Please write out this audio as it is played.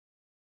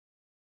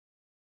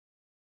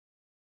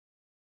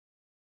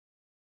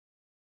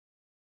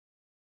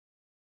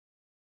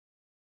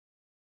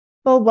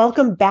Well,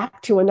 welcome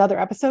back to another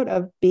episode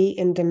of Be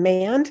in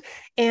Demand.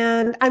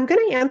 And I'm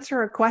going to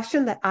answer a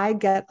question that I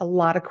get a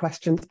lot of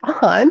questions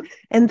on,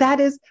 and that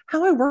is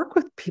how I work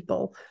with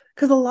people.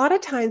 Because a lot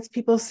of times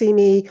people see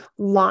me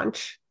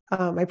launch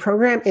my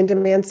program, In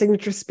Demand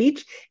Signature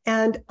Speech,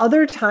 and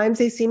other times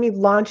they see me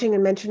launching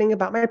and mentioning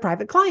about my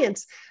private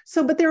clients.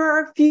 But there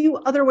are a few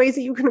other ways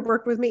that you can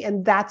work with me,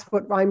 and that's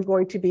what I'm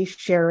going to be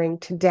sharing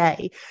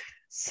today.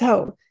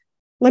 So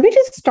let me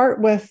just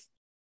start with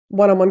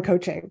one-on-one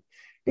coaching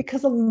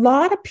because a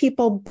lot of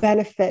people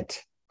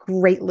benefit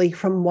greatly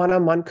from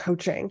one-on-one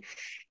coaching.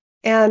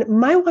 And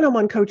my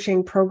one-on-one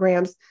coaching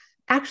programs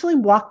actually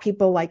walk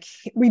people like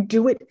we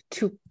do it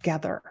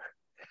together.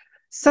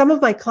 Some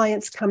of my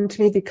clients come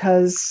to me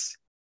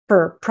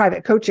for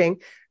private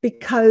coaching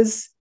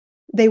because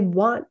they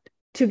want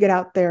to get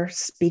out there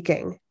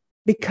speaking,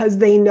 because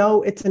they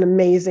know it's an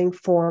amazing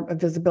form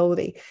of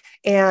visibility.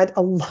 And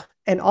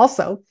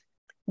also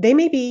they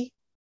may be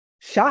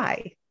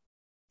shy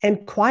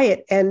and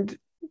quiet and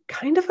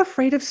kind of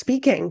afraid of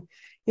speaking.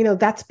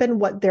 That's been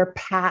what their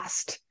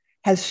past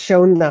has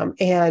shown them.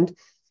 And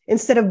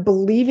instead of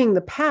believing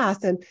the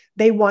past, and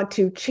they want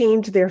to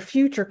change their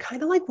future,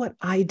 kind of like what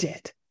I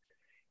did.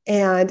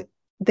 And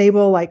they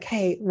will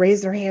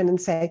raise their hand and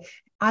say,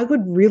 I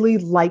would really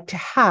like to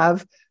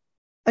have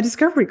a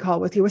discovery call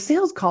with you, a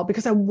sales call,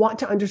 because I want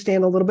to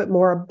understand a little bit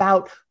more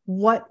about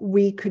what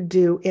we could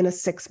do in a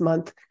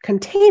 6-month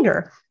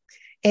container.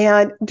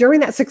 And during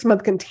that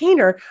 6-month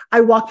container,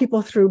 I walk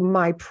people through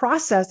my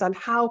process on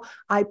how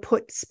I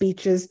put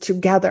speeches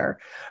together.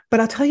 But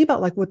I'll tell you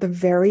about what the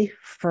very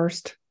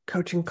first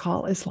coaching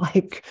call is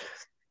like,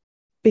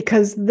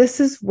 because this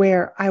is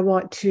where I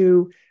want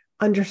to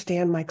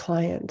understand my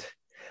client.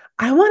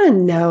 I want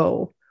to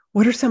know,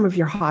 what are some of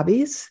your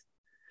hobbies?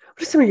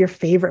 What are some of your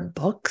favorite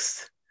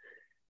books?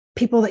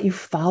 People that you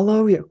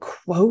follow, your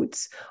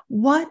quotes?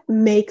 What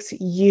makes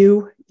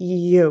you,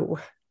 you?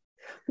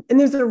 And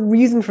there's a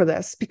reason for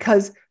this,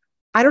 because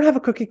I don't have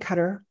a cookie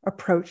cutter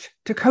approach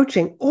to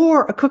coaching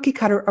or a cookie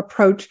cutter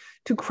approach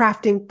to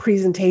crafting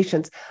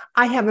presentations.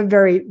 I have a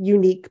very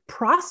unique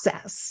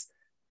process.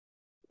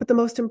 But the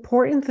most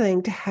important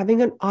thing to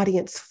having an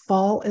audience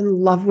fall in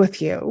love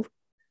with you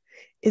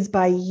is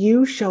by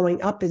you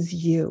showing up as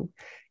you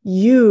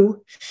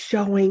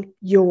showing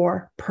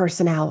your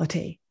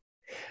personality.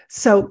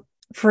 So,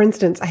 for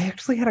instance, I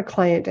actually had a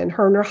client, and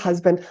her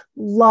husband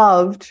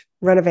loved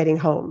renovating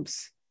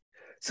homes.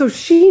 So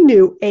she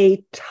knew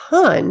a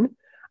ton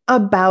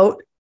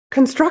about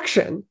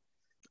construction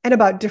and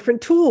about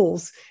different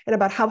tools and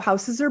about how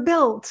houses are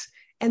built.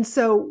 And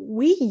so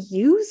we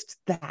used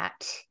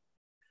that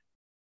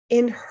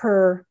in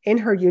her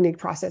unique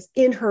process,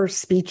 in her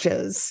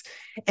speeches.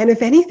 And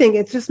if anything,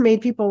 it just made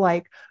people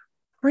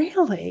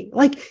really?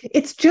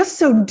 It's just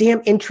so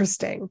damn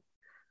interesting.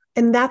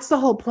 And that's the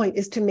whole point,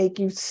 is to make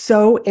you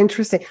so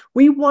interesting.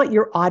 We want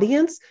your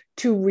audience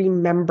to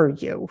remember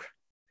you.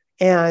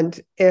 And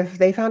if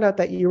they found out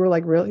that you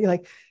were really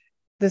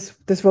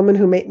this woman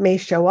who may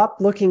show up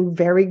looking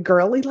very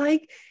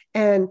girly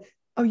and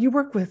oh, you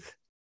work with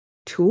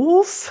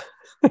tools,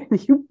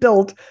 you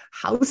build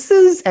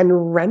houses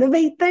and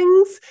renovate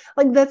things,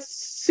 that's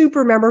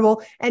super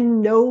memorable,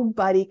 and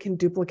nobody can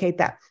duplicate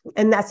that.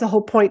 And that's the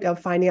whole point of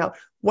finding out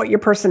what your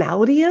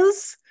personality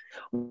is,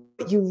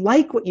 what you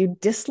like, what you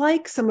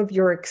dislike, some of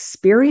your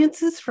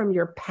experiences from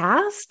your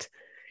past.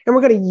 And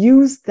we're going to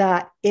use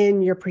that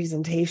in your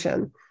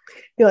presentation.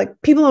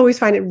 People always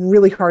find it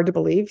really hard to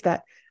believe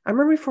that I'm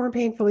a reformed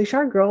painfully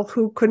shy girl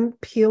who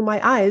couldn't peel my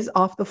eyes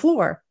off the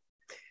floor.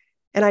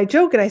 And I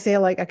joke and I say,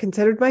 I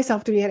considered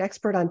myself to be an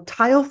expert on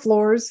tile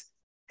floors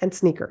and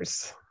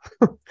sneakers.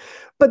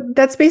 But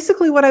that's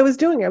basically what I was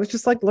doing. I was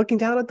just looking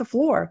down at the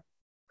floor.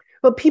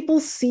 But people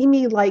see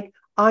me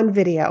on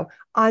video,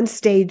 on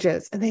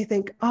stages, and they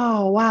think,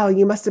 oh, wow,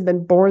 you must have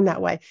been born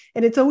that way.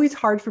 And it's always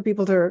hard for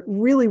people to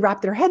really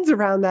wrap their heads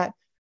around that.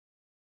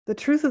 The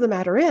truth of the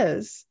matter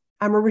is,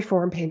 I'm a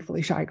reformed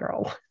painfully shy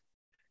girl.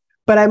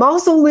 But I'm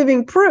also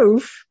living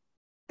proof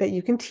that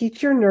you can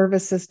teach your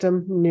nervous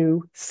system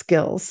new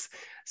skills.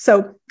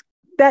 So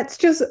that's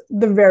just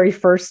the very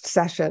first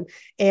session.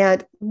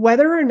 And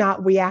whether or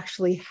not we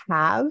actually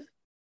have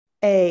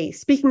a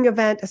speaking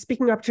event, a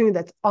speaking opportunity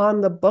that's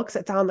on the books,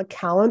 that's on the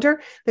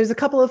calendar, there's a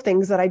couple of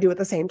things that I do at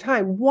the same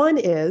time. One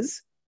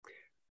is,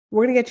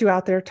 we're going to get you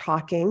out there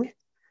talking,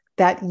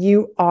 that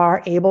you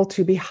are able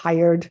to be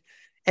hired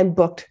and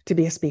booked to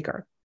be a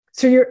speaker.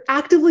 So you're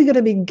actively going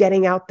to be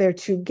getting out there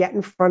to get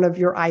in front of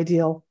your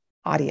ideal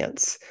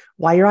audience.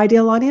 Why your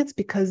ideal audience?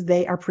 Because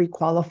they are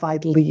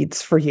pre-qualified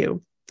leads for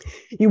you.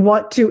 You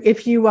want to,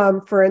 if you,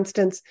 for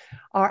instance,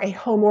 are a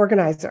home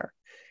organizer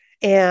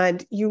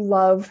and you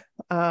love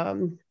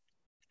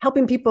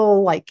helping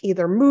people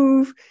either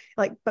move,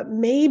 but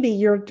maybe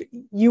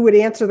you would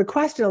answer the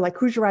question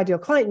who's your ideal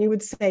client? And you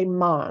would say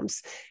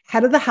moms,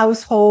 head of the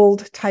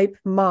household type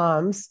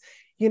moms,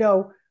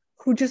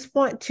 who just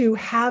want to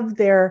have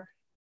their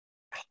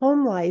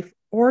home life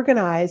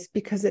organized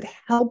because it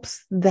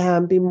helps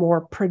them be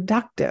more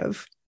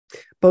productive.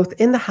 both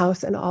in the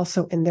house and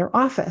also in their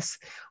office.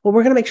 Well,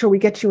 we're going to make sure we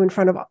get you in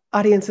front of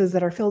audiences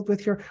that are filled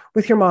with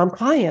your mom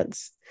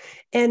clients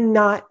and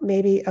not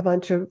maybe a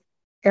bunch of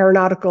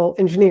aeronautical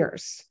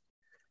engineers.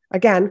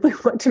 Again, we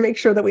want to make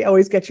sure that we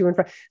always get you in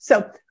front.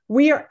 So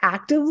we are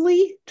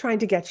actively trying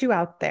to get you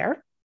out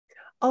there,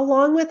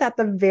 along with at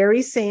the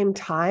very same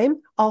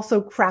time,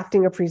 also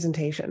crafting a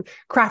presentation,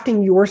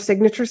 crafting your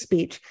signature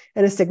speech.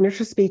 And a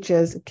signature speech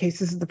is, in case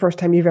this is the first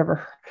time you've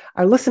ever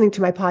are listening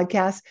to my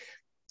podcast,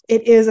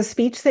 it is a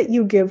speech that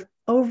you give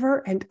over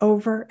and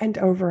over and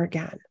over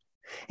again.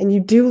 And you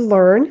do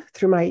learn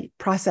through my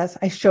process.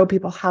 I show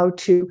people how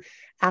to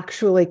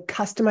actually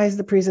customize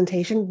the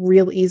presentation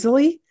real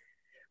easily.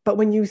 But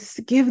when you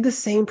give the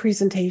same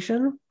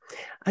presentation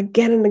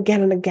again and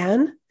again and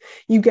again,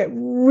 you get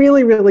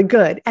really, really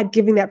good at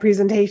giving that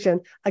presentation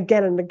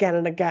again and again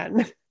and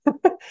again.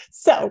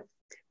 So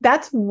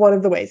that's one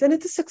of the ways. And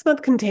it's a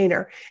 6-month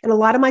container. And a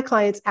lot of my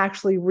clients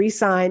actually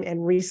re-sign,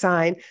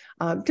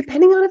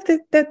 depending on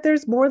if that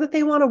there's more that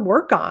they want to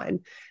work on.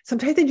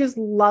 Sometimes they just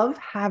love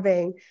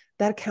having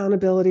that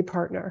accountability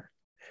partner,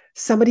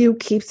 somebody who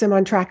keeps them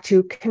on track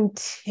to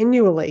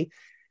continually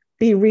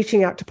be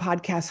reaching out to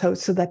podcast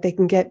hosts so that they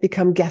can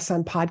become guests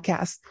on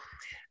podcasts.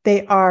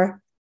 They are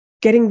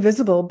getting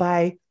visible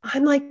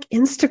on like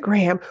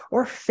Instagram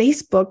or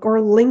Facebook or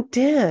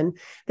LinkedIn.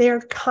 They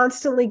are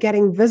constantly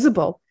getting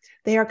visible.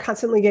 They are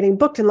constantly getting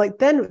booked. And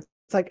then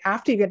it's like,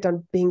 after you get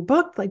done being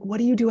booked, like, what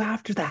do you do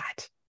after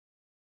that?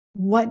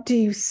 What do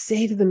you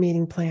say to the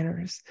meeting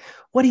planners?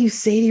 What do you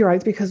say to your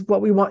audience? Because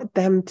what we want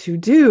them to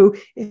do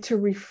is to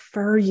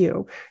refer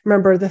you.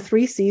 Remember, the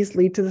 3 C's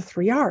lead to the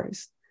 3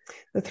 R's.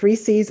 The 3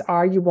 C's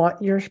are: you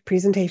want your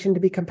presentation to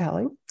be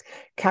compelling,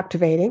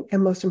 captivating,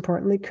 and most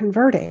importantly,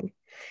 converting.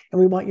 And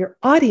we want your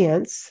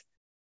audience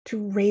to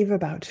rave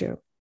about you,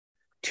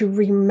 to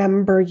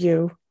remember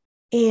you,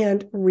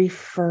 and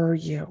refer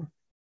you.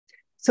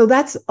 So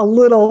that's a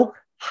little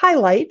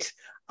highlight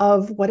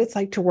of what it's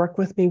like to work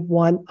with me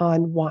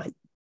one-on-one.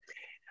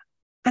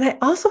 And I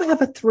also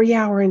have a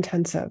 3-hour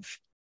intensive.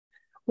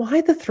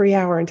 Why the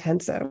 3-hour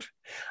intensive?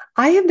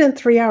 I have done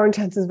 3-hour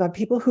intensives about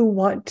people who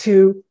want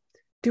to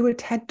do a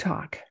TED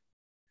Talk.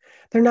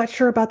 They're not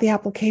sure about the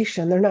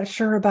application. They're not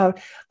sure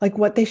about like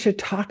what they should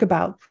talk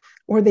about,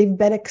 or they've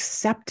been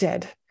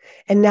accepted.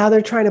 And now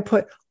they're trying to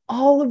put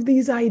all of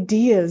these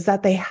ideas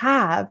that they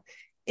have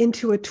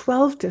into a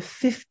 12 to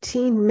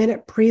 15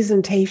 minute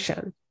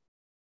presentation.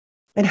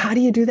 And how do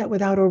you do that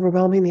without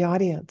overwhelming the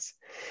audience?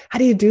 How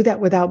do you do that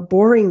without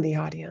boring the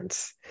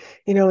audience?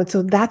 And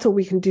so that's what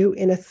we can do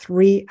in a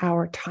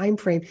 3-hour time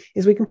frame,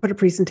 is we can put a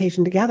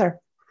presentation together.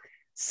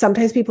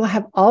 Sometimes people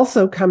have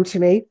also come to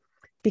me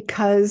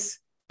because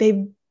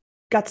they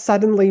got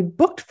suddenly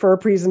booked for a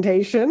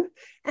presentation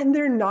and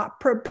they're not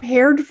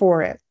prepared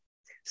for it.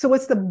 So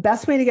what's the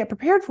best way to get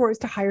prepared for it is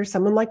to hire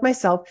someone like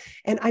myself.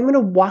 And I'm going to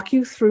walk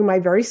you through my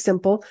very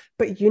simple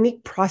but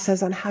unique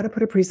process on how to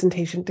put a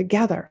presentation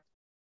together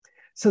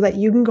so that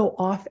you can go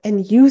off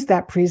and use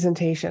that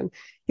presentation.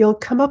 You'll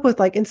come up with,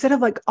 instead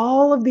of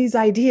all of these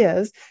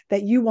ideas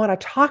that you want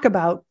to talk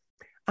about,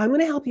 I'm going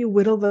to help you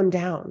whittle them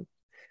down.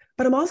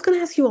 But I'm also going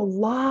to ask you a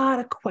lot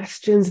of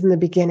questions in the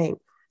beginning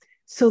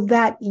so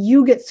that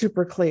you get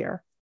super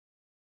clear.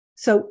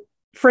 So,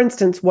 for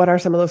instance, what are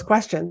some of those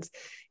questions?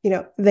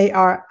 They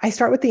are, I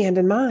start with the end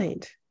in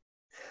mind.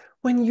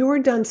 When you're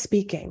done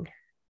speaking,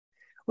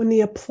 when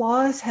the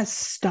applause has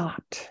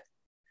stopped,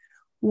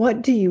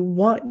 what do you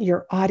want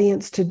your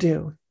audience to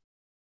do?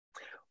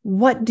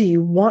 What do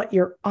you want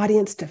your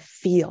audience to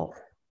feel?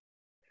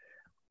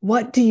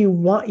 What do you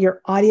want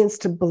your audience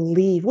to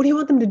believe? What do you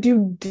want them to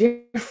do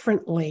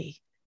differently?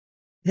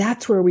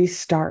 That's where we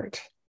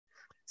start.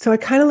 So I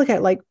kind of look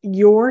at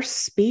your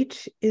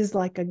speech is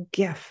like a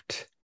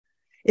gift,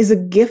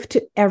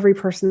 to every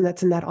person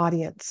that's in that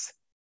audience.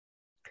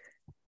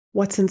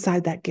 What's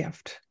inside that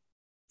gift?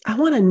 I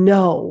want to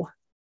know,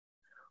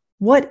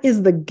 what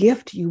is the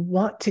gift you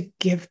want to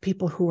give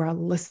people who are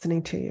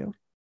listening to you,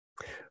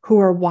 who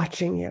are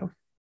watching you?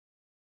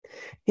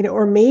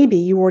 Or maybe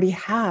you already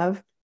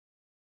have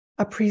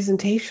a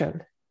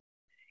presentation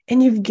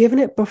and you've given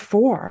it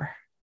before.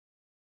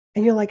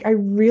 And you're like, I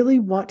really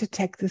want to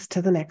take this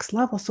to the next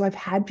level. So I've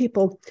had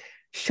people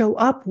show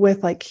up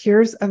with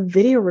here's a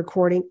video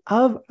recording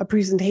of a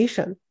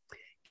presentation.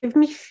 Give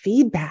me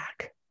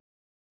feedback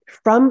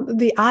from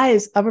the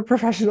eyes of a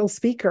professional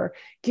speaker.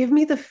 Give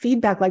me the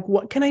feedback.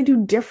 What can I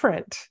do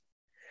different?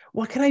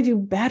 What can I do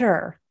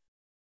better?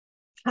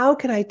 How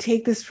can I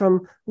take this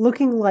from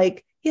looking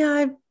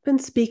I've been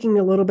speaking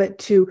a little bit,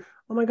 to,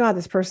 oh my God,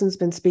 this person's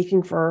been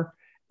speaking for,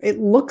 it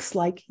looks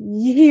like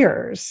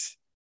years,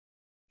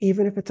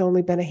 even if it's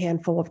only been a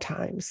handful of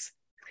times.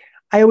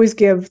 I always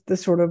give the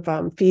sort of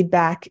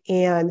feedback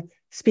and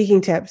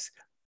speaking tips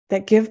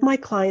that give my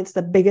clients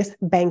the biggest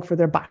bang for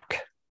their buck,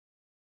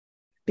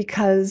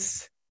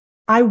 because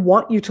I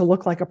want you to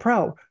look like a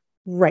pro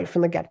right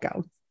from the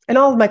get-go. And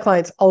all of my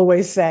clients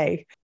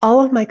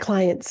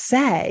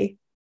say,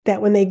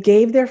 that when they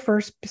gave their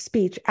first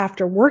speech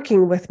after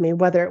working with me,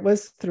 whether it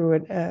was through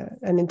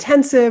an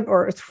intensive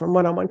or it's from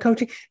one-on-one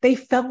coaching, they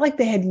felt like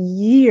they had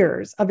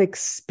years of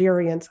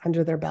experience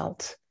under their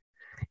belt.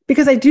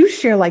 Because I do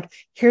share, like,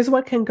 here's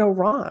what can go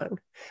wrong,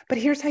 but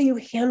here's how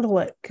you handle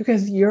it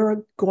because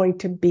you're going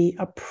to be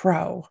a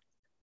pro.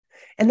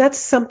 And that's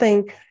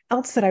something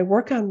else that I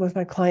work on with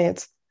my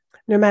clients,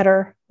 no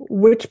matter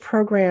which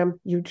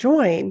program you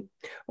join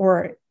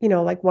or,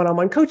 like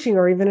one-on-one coaching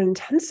or even an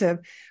intensive,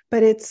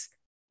 but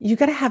you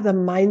got to have the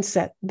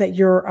mindset that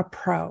you're a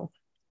pro.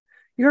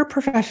 You're a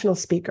professional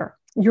speaker.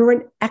 You're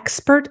an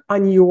expert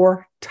on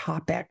your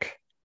topic.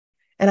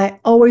 And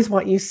I always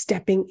want you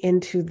stepping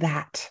into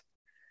that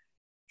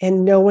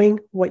and knowing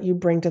what you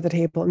bring to the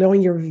table,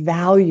 knowing your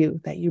value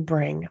that you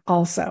bring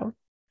also.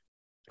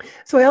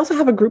 So I also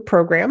have a group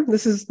program.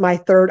 This is my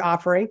third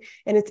offering,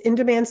 and it's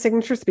in-demand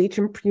signature speech.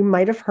 And you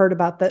might have heard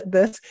about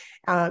this.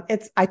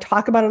 I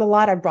talk about it a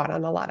lot. I've brought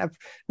on a lot of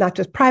not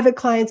just private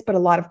clients, but a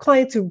lot of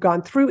clients who've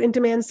gone through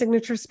in-demand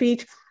signature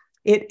speech.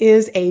 It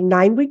is a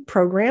 9-week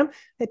program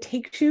that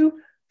takes you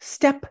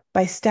step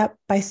by step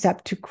by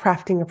step to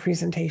crafting a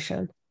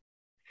presentation.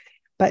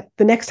 But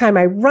the next time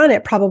I run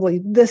it,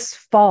 probably this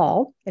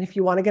fall, and if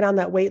you want to get on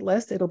that wait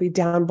list, it'll be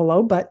down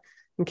below. But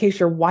in case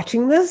you're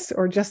watching this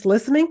or just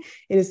listening,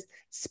 it is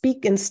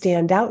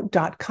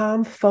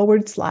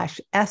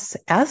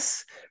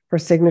speakandstandout.com/SS for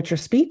signature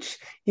speech.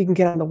 You can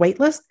get on the wait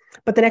list.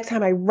 But the next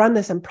time I run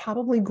this, I'm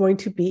probably going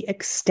to be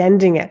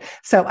extending it.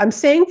 So I'm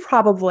saying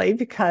probably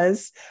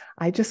because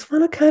I just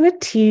want to kind of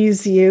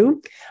tease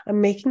you.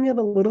 I'm making it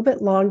a little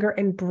bit longer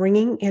and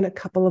bringing in a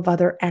couple of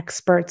other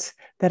experts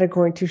that are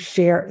going to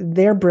share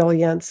their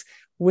brilliance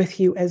with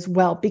you as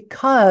well,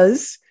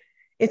 because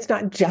it's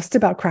not just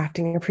about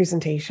crafting a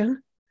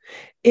presentation.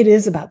 It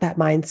is about that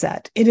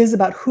mindset. It is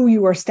about who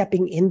you are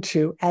stepping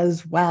into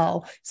as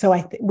well. So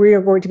I think we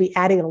are going to be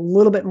adding a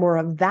little bit more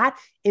of that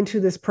into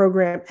this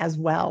program as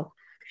well.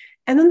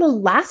 And then the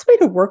last way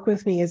to work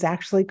with me is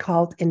actually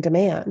called In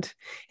Demand.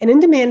 And In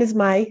Demand is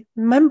my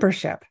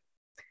membership.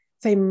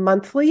 It's a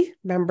monthly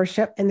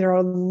membership, and there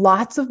are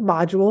lots of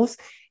modules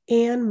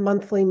and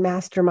monthly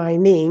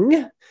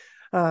masterminding,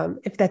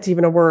 if that's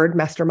even a word,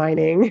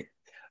 masterminding.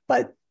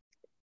 But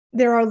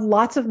there are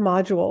lots of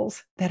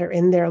modules that are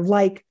in there,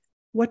 like,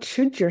 what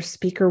should your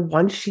speaker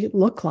one sheet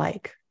look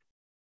like?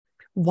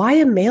 Why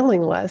a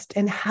mailing list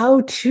and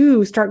how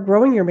to start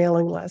growing your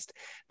mailing list?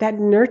 That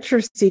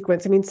nurture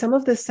sequence. I mean, some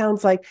of this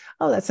sounds like,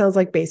 oh, that sounds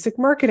like basic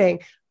marketing,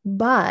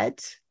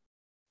 but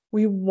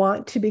we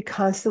want to be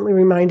constantly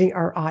reminding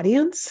our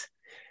audience,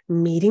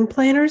 meeting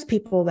planners,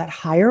 people that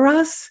hire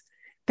us,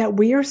 that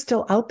we are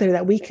still out there,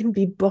 that we can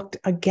be booked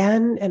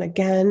again and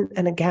again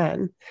and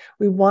again.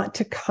 We want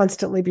to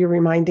constantly be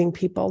reminding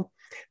people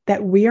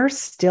that we are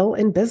still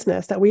in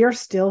business, that we are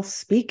still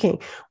speaking,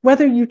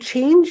 whether you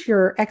change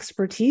your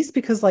expertise,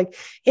 because like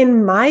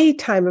in my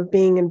time of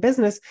being in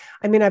business,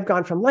 I mean, I've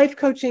gone from life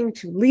coaching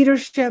to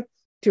leadership,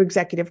 to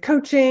executive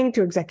coaching,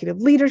 to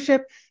executive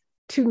leadership,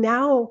 to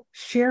now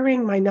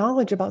sharing my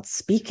knowledge about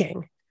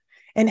speaking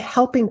and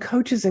helping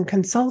coaches and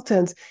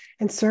consultants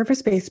and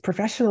service-based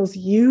professionals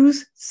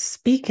use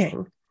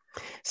speaking.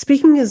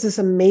 Speaking is this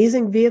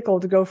amazing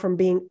vehicle to go from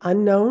being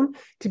unknown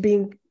to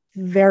being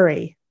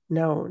very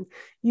known.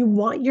 You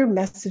want your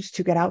message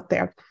to get out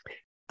there.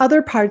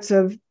 Other parts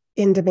of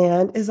In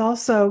Demand is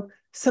also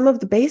some of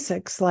the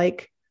basics,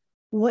 like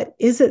what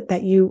is it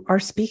that you are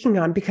speaking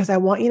on? Because I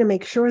want you to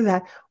make sure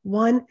that,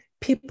 one,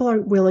 people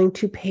are willing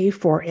to pay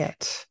for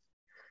it.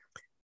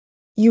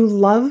 You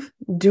love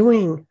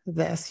doing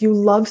this. You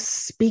love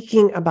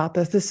speaking about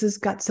this. This has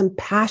got some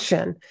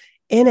passion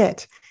in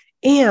it.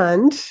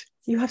 And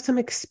you have some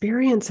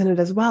experience in it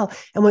as well.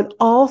 And when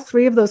all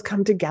three of those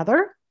come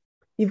together,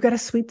 you've got a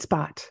sweet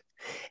spot.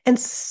 And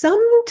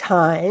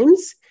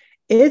sometimes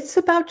it's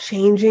about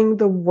changing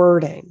the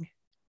wording.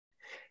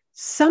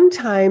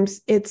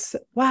 Sometimes it's,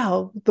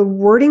 wow, the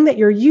wording that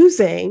you're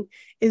using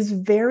is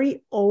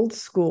very old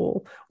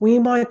school. We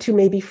want to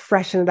maybe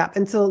freshen it up.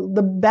 And so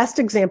the best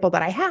example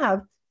that I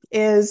have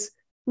is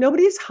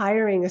nobody's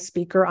hiring a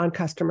speaker on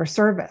customer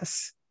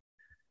service,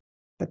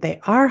 but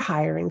they are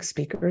hiring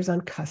speakers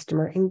on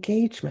customer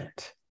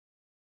engagement.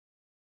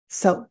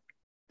 So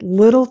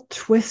little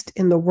twist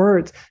in the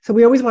words. So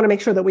we always want to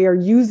make sure that we are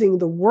using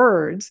the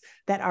words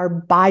that our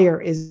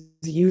buyer is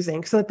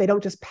using so that they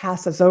don't just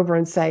pass us over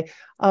and say,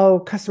 oh,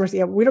 customers,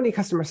 yeah, we don't need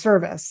customer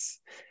service.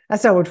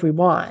 That's not what we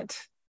want.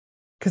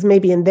 Because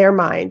maybe in their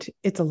mind,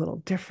 it's a little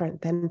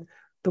different than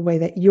the way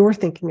that you're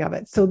thinking of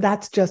it. So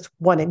that's just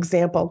one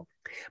example.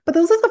 But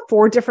those are the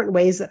 4 different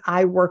ways that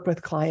I work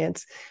with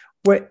clients,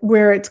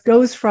 where it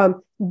goes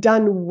from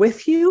done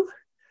with you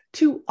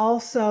to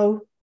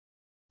also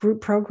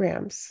group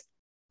programs.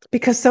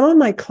 Because some of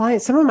my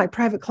clients, some of my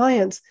private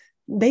clients,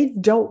 they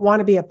don't want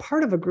to be a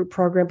part of a group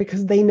program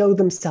because they know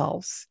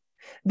themselves.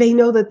 They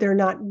know that they're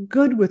not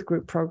good with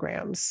group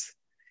programs.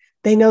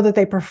 They know that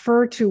they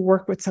prefer to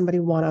work with somebody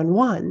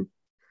one-on-one.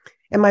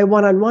 And my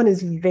one-on-one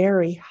is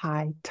very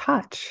high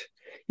touch.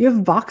 You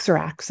have Voxer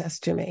access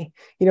to me.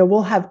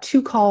 We'll have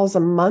 2 calls a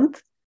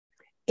month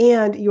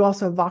And you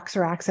also have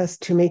Voxer access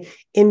to me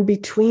in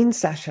between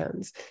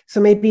sessions. So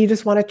maybe you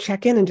just want to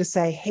check in and just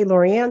say, hey,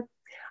 Laurie-Ann,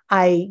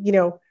 I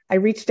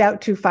reached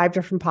out to 5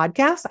 different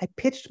podcasts. I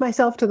pitched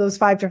myself to those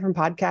 5 different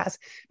podcasts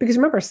because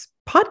remember,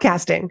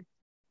 podcasting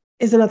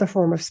is another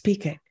form of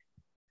speaking. It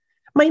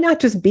might not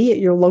just be at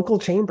your local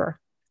chamber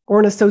or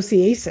an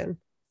association.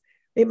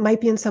 It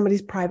might be in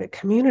somebody's private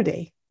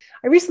community.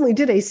 I recently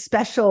did a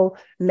special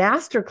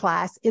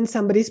masterclass in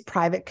somebody's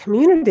private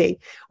community,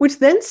 which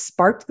then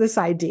sparked this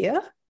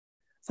idea.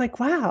 It's like,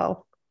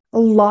 wow, a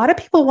lot of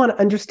people want to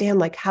understand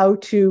like how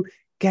to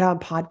get on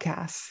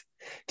podcasts,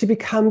 to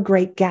become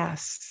great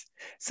guests.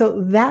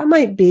 So that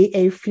might be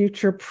a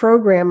future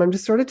program. I'm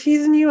just sort of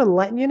teasing you and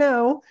letting you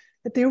know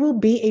that there will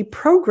be a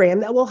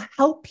program that will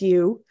help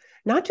you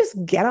not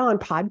just get on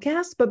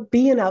podcasts, but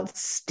be an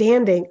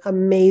outstanding,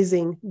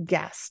 amazing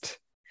guest.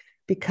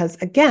 Because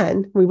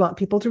again, we want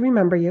people to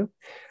remember you,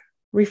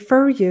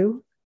 refer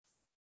you,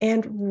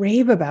 and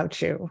rave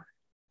about you.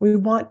 We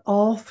want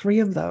all 3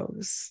 of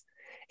those.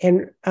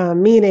 And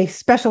me and a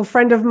special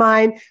friend of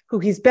mine who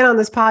he's been on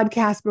this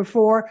podcast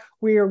before,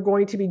 we are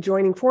going to be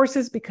joining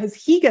forces because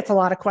he gets a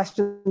lot of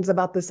questions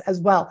about this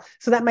as well.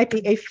 So that might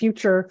be a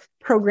future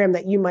program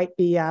that you might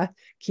be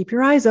keep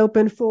your eyes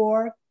open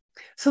for.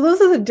 So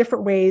those are the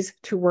different ways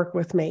to work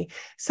with me.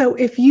 So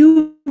if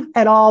you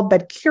at all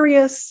been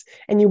curious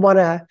and you want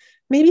to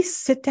maybe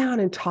sit down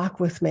and talk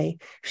with me,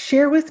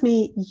 share with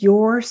me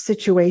your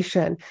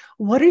situation.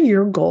 What are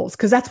your goals?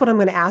 Because that's what I'm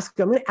going to ask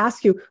you. I'm going to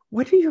ask you,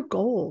 what are your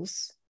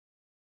goals?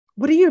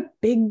 What are your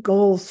big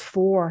goals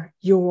for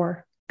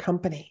your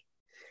company,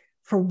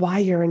 for why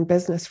you're in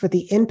business, for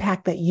the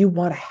impact that you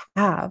want to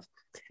have?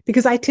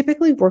 Because I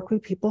typically work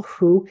with people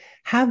who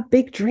have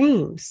big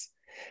dreams.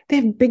 They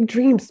have big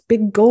dreams,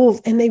 big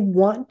goals, and they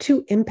want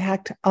to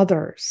impact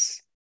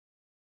others.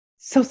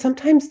 So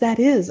sometimes that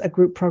is a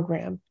group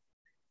program.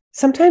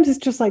 Sometimes it's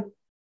just like,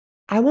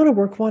 I want to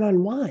work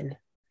one-on-one.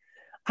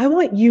 I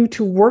want you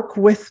to work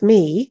with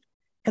me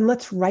and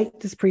let's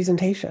write this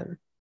presentation.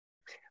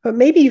 But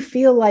maybe you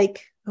feel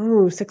like,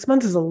 6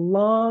 months is a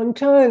long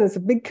time. It's a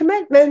big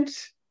commitment.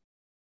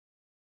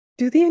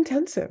 Do the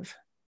intensive.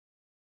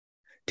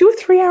 Do a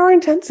 3-hour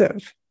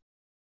intensive.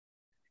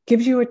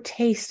 Gives you a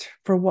taste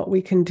for what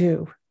we can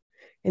do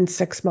in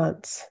 6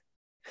 months.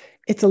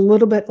 It's a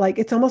little bit like,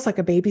 it's almost like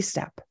a baby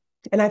step.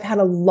 And I've had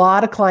a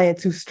lot of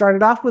clients who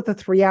started off with a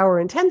 3-hour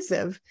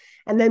intensive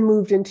and then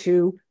moved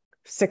into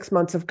 6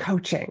 months of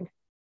coaching.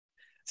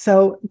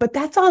 So, but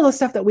that's all the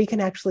stuff that we can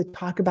actually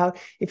talk about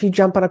if you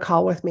jump on a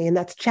call with me, and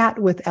that's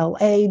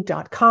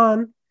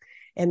chatwithla.com.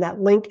 And that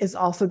link is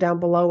also down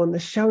below in the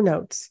show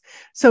notes.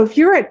 So if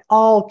you're at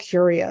all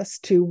curious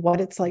to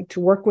what it's like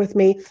to work with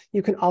me,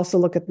 you can also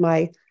look at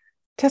my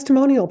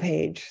testimonial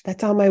page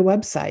that's on my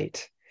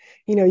website.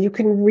 You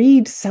can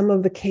read some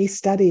of the case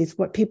studies,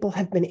 what people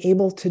have been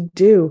able to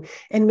do,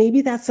 and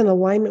maybe that's in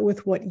alignment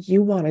with what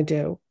you want to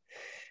do.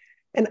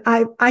 And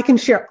I can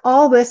share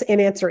all this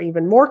and answer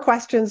even more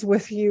questions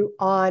with you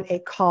on a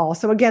call.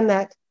 So again,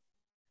 that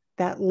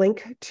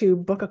link to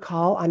book a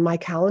call on my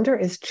calendar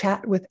is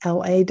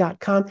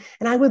chatwithla.com.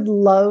 And I would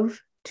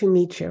love to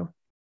meet you.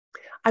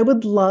 I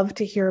would love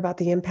to hear about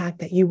the impact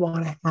that you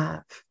want to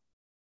have.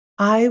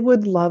 I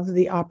would love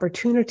the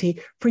opportunity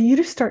for you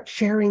to start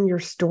sharing your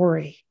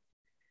story,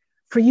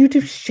 for you to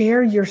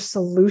share your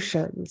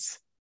solutions.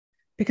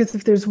 Because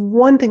if there's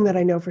one thing that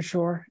I know for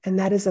sure, and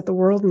that is that the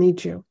world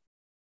needs you.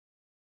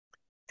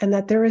 And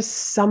that there is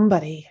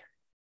somebody,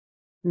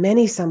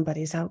 many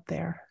somebodies out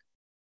there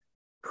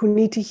who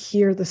need to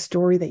hear the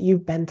story that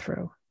you've been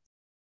through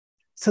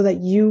so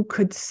that you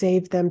could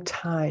save them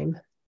time.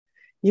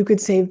 You could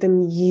save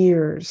them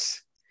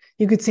years.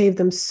 You could save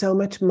them so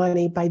much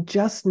money by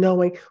just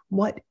knowing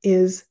what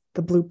is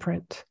the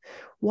blueprint.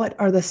 What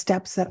are the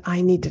steps that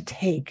I need to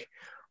take?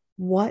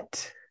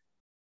 What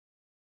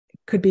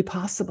could be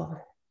possible?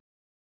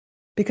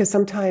 Because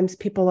sometimes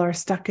people are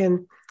stuck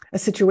in a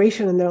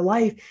situation in their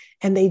life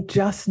and they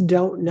just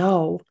don't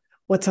know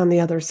what's on the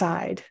other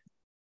side.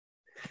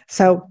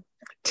 So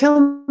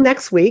till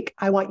next week,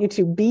 I want you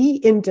to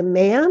be in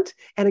demand.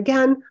 And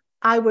again,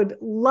 I would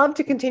love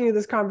to continue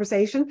this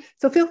conversation.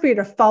 So feel free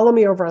to follow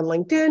me over on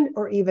LinkedIn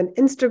or even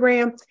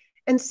Instagram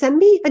and send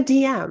me a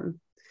DM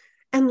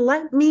and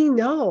let me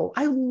know.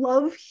 I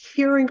love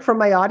hearing from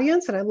my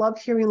audience, and I love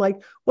hearing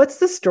what's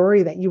the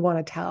story that you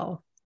want to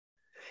tell?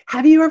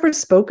 Have you ever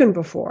spoken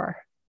before?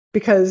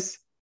 Because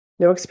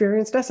no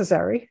experience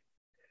necessary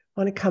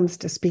when it comes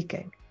to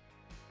speaking.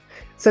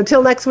 So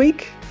till next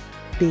week,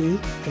 be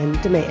in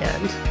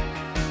demand.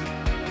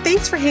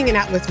 Thanks for hanging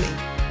out with me.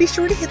 Be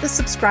sure to hit the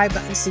subscribe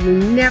button so you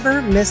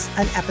never miss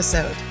an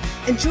episode.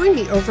 And join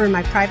me over in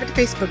my private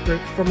Facebook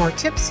group for more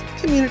tips,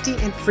 community,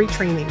 and free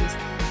trainings.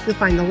 You'll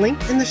find the link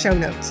in the show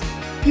notes.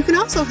 You can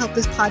also help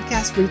this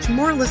podcast reach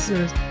more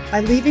listeners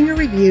by leaving a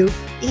review.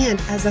 And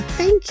as a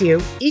thank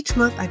you, each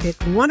month I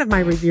pick one of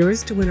my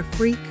reviewers to win a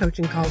free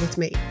coaching call with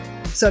me.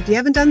 So if you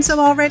haven't done so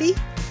already,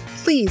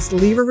 please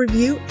leave a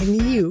review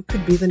and you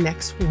could be the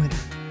next winner.